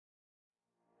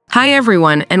Hi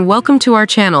everyone and welcome to our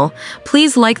channel.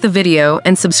 Please like the video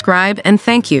and subscribe and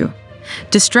thank you.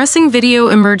 Distressing video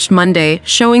emerged Monday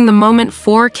showing the moment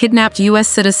 4 kidnapped U.S.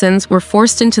 citizens were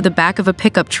forced into the back of a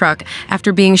pickup truck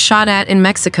after being shot at in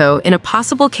Mexico in a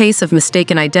possible case of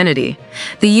mistaken identity.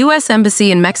 The U.S. Embassy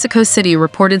in Mexico City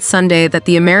reported Sunday that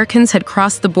the Americans had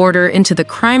crossed the border into the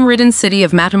crime-ridden city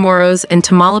of Matamoros in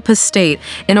Tamaulipas State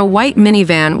in a white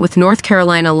minivan with North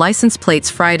Carolina license plates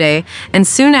Friday and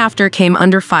soon after came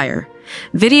under fire.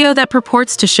 Video that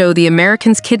purports to show the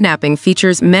Americans' kidnapping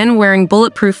features men wearing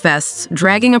bulletproof vests,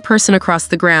 dragging a person across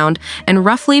the ground, and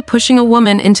roughly pushing a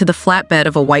woman into the flatbed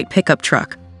of a white pickup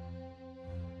truck.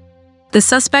 The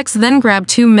suspects then grabbed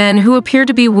 2 men who appear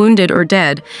to be wounded or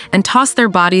dead and tossed their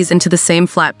bodies into the same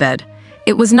flatbed.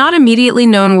 It was not immediately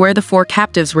known where the 4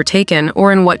 captives were taken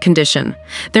or in what condition.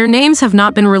 Their names have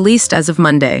not been released as of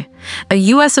Monday. A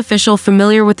U.S. official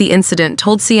familiar with the incident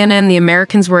told CNN the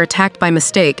Americans were attacked by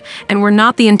mistake and were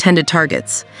not the intended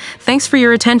targets. Thanks for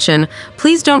your attention.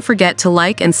 Please don't forget to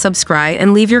like and subscribe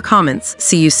and leave your comments.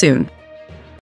 See you soon.